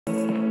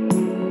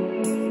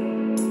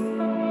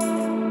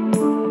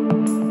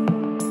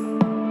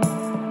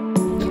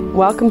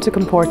Welcome to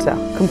Comporta.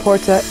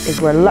 Comporta is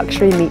where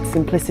luxury meets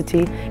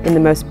simplicity in the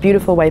most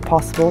beautiful way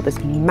possible.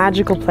 This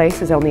magical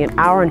place is only an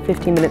hour and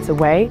 15 minutes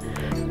away.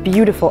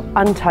 Beautiful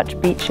untouched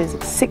beaches,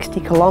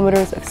 60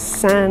 kilometers of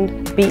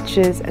sand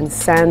beaches and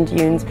sand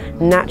dunes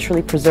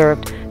naturally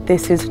preserved.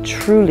 This is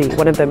truly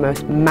one of the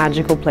most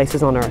magical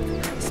places on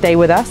earth. Stay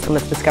with us and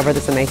let's discover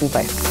this amazing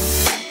place.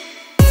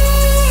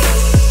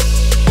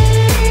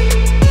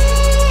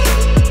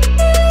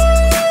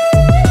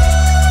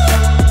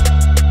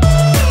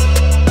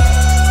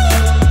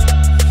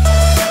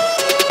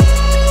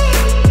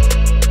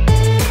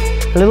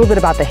 A little bit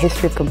about the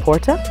history of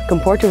Comporta.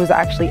 Comporta was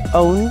actually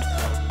owned,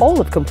 all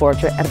of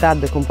Comporta,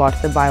 Herdade de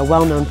Comporta, by a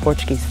well-known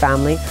Portuguese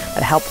family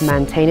that helped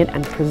maintain it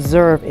and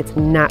preserve its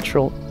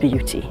natural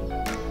beauty.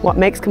 What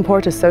makes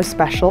Comporta so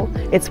special,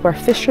 it's where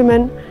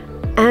fishermen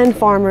and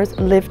farmers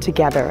live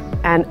together.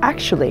 And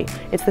actually,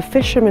 it's the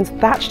fishermen's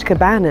thatched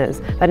cabanas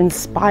that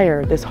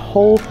inspire this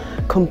whole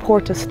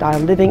Comporta style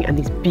living and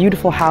these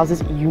beautiful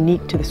houses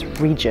unique to this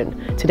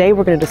region. Today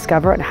we're going to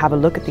discover and have a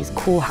look at these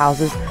cool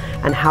houses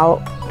and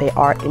how they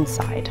are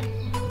inside.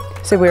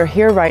 So we're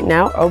here right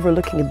now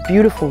overlooking a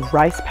beautiful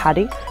rice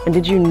paddy. And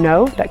did you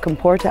know that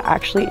Comporta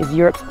actually is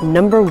Europe's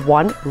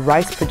 #1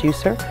 rice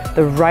producer?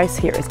 The rice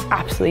here is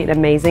absolutely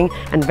amazing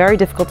and very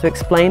difficult to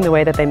explain the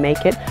way that they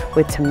make it,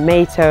 with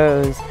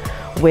tomatoes,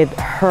 with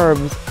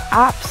herbs,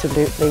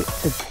 absolutely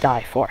to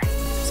die for.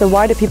 So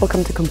why do people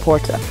come to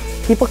Comporta?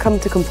 People come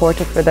to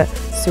Comporta for the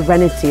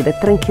serenity, the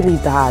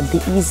tranquilidade,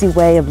 the easy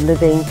way of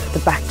living,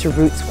 the back to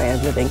roots way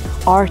of living.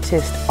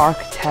 Artists,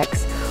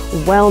 architects,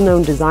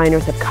 well-known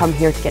designers have come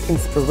here to get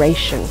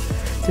inspiration,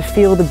 to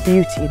feel the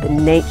beauty, the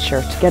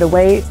nature, to get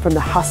away from the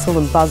hustle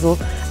and bustle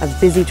of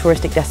busy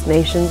touristic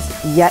destinations,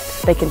 yet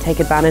they can take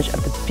advantage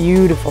of the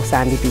beautiful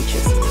sandy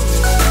beaches.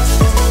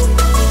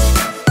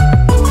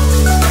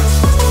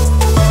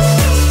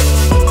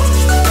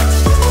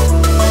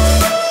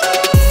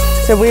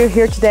 So we're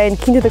here today in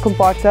Quinta da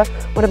Comporta,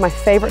 one of my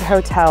favorite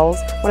hotels,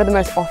 one of the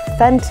most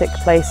authentic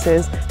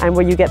places, and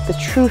where you get the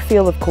true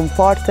feel of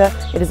Comporta.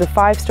 It is a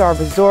 5-star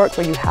resort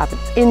where you have an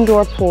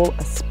indoor pool,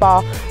 a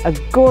spa, a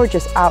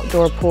gorgeous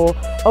outdoor pool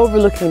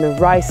overlooking the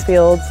rice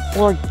fields,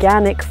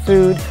 organic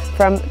food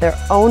from their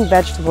own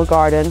vegetable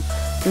garden.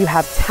 You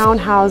have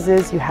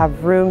townhouses, you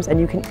have rooms, and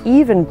you can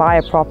even buy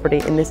a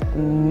property in this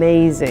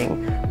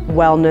amazing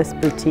wellness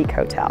boutique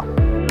hotel.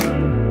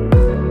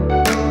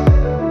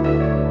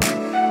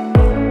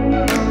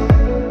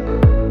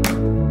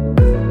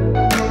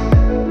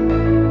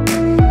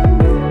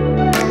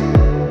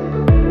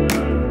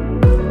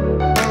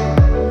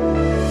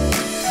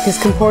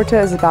 Because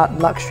Comporta is about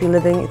luxury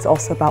living, it's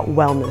also about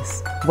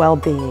wellness,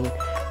 well-being.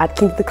 At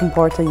Quinta da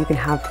Comporta you can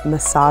have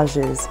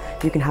massages,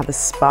 you can have a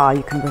spa,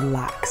 you can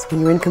relax.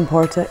 When you're in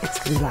Comporta,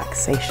 it's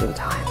relaxation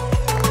time.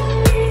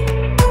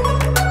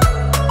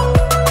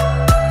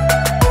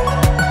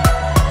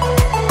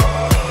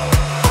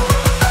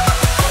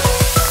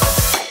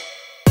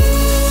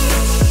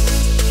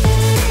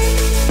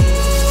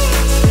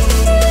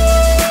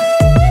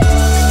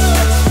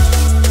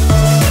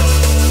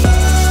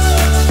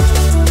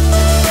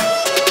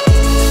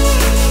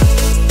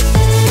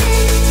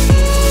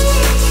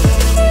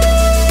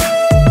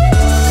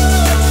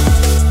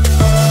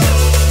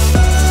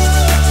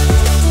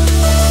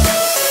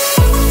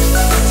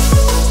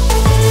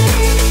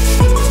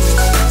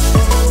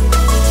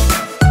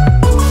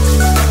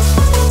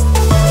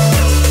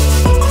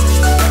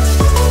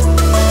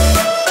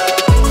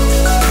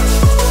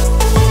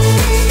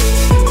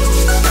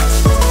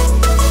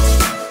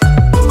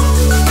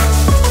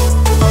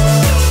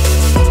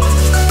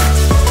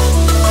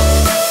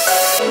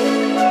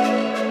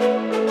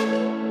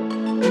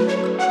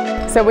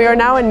 So we are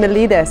now in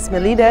Melides.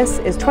 Melides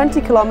is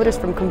 20 kilometers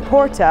from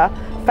Comporta.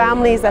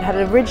 Families that had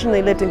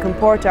originally lived in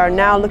Comporta are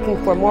now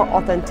looking for more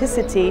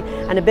authenticity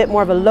and a bit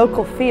more of a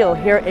local feel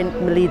here in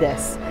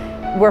Melides.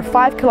 We're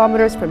 5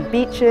 kilometers from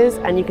beaches,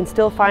 and you can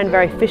still find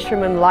very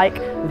fisherman-like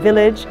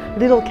village,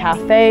 little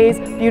cafes,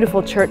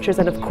 beautiful churches,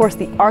 and of course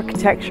the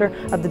architecture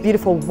of the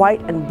beautiful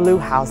white and blue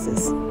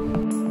houses.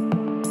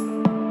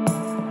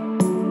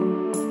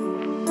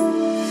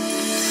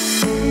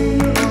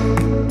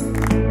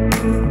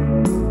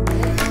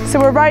 So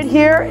we're right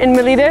here in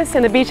Melides,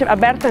 in the beach of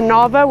Aberta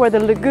Nova, where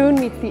the lagoon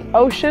meets the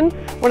ocean.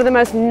 One of the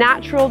most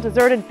natural,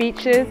 deserted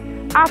beaches.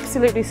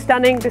 Absolutely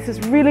stunning. This is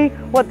really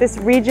what this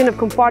region of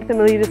Comporta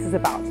Melides is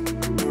about.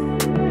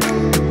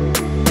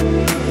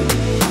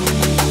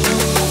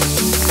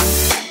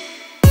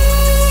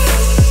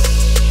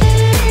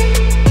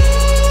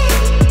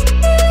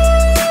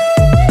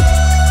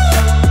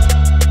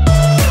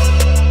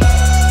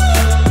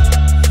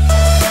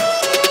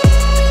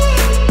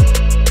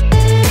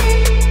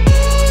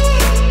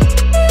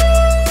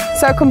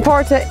 So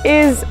Comporta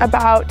is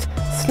about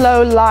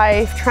slow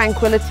life,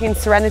 tranquility and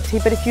serenity,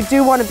 but if you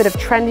do want a bit of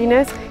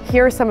trendiness,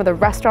 here are some of the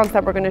restaurants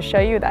that we're going to show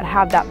you that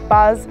have that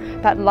buzz,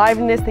 that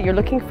liveliness that you're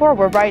looking for.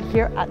 We're right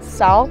here at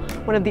Sal,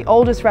 one of the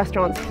oldest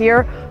restaurants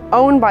here,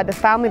 owned by the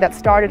family that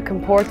started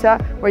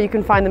Comporta, where you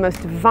can find the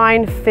most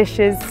divine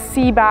fishes,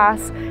 sea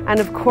bass, and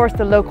of course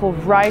the local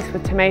rice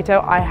with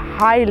tomato. I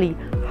highly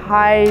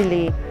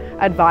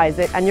advise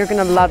it, and you're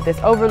gonna love this.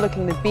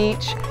 Overlooking the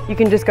beach, you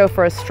can just go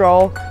for a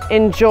stroll,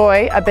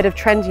 enjoy a bit of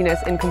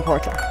trendiness in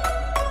Comporta.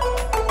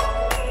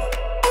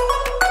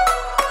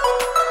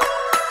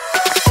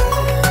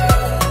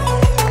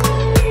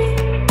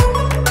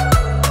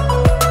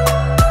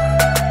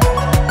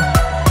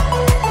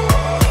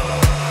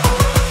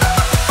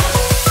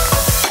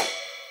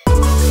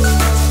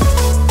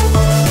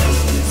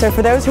 So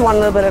for those who want a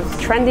little bit of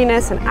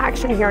trendiness and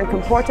action here in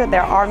Comporta,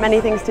 there are many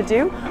things to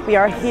do. We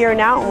are here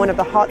now in one of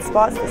the hot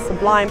spots, the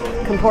Sublime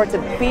Comporta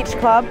Beach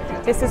Club.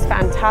 This is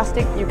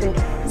fantastic. You can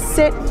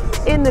sit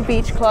in the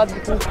beach club, you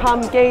can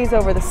come gaze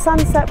over the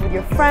sunset with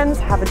your friends,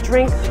 have a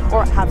drink,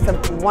 or have some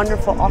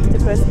wonderful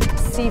octopus,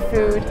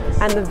 seafood,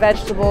 and the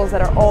vegetables that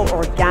are all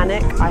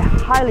organic. I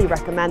highly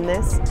recommend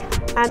this.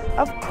 And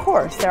of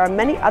course, there are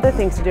many other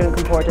things to do in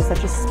Comporta,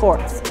 such as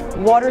sports.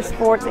 Water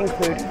sports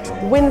include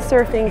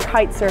windsurfing,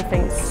 kite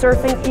surfing,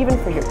 surfing, even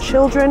for your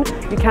children.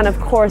 You can, of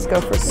course,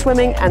 go for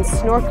swimming and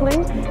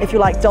snorkeling. If you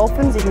like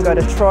dolphins, you can go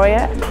to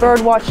Troia.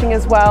 Bird watching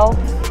as well.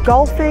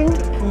 Golfing,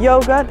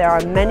 yoga, there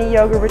are many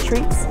yoga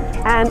retreats.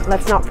 And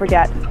let's not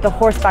forget the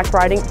horseback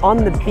riding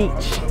on the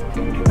beach.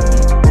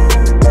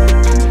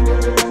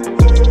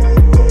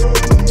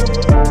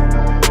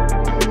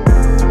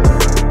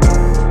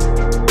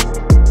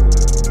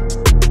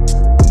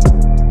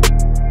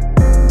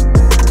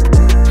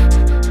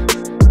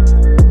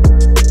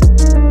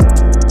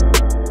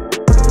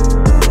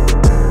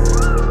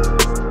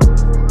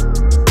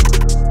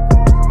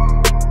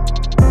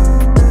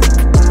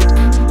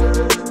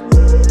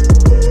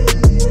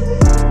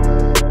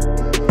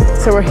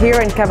 So we're here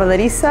in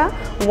Cavalariça,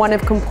 one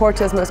of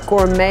Comporta's most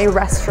gourmet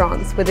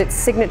restaurants, with its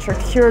signature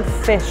cured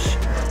fish,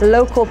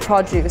 local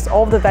produce.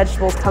 All the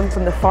vegetables come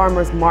from the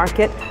farmer's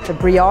market. The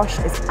brioche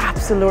is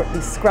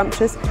absolutely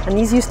scrumptious, and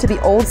these used to be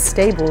old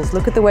stables.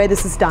 Look at the way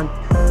this is done.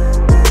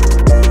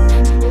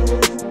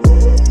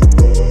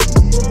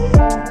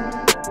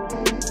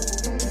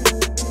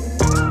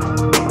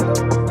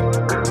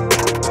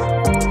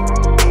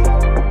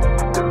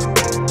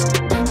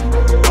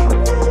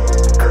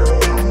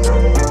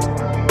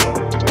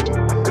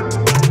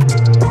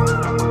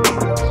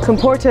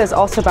 Comporta is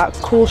also about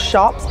cool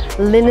shops,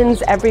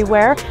 linens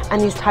everywhere,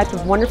 and these type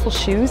of wonderful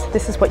shoes.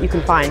 This is what you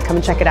can find. Come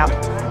and check it out.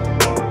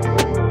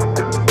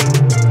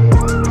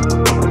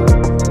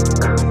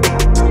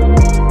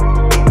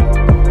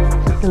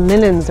 The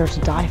linens are to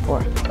die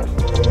for.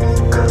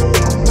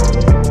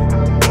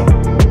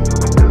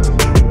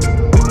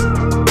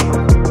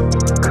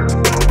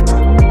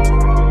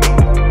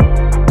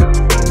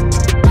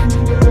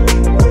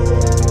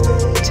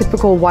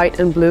 Typical white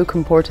and blue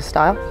Comporta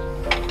style.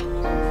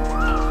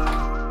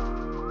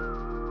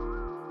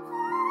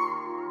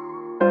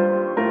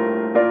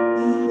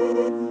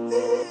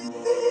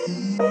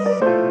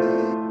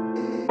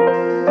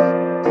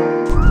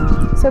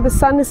 So the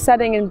sun is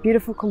setting in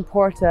beautiful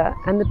Comporta,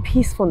 and the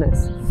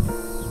peacefulness.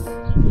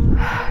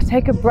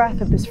 Take a breath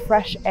of this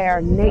fresh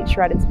air,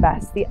 nature at its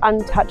best, the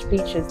untouched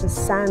beaches, the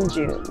sand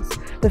dunes,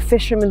 the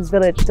fisherman's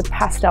village, the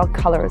pastel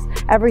colors,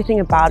 everything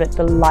about it,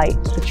 the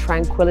light, the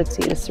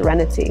tranquility, the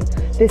serenity.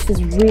 This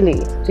is really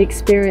the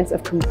experience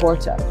of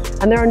Comporta.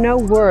 And there are no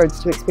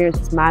words to experience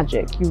its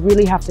magic. You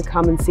really have to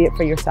come and see it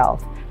for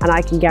yourself. And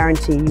I can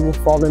guarantee you will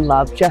fall in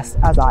love just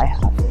as I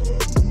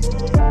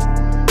have.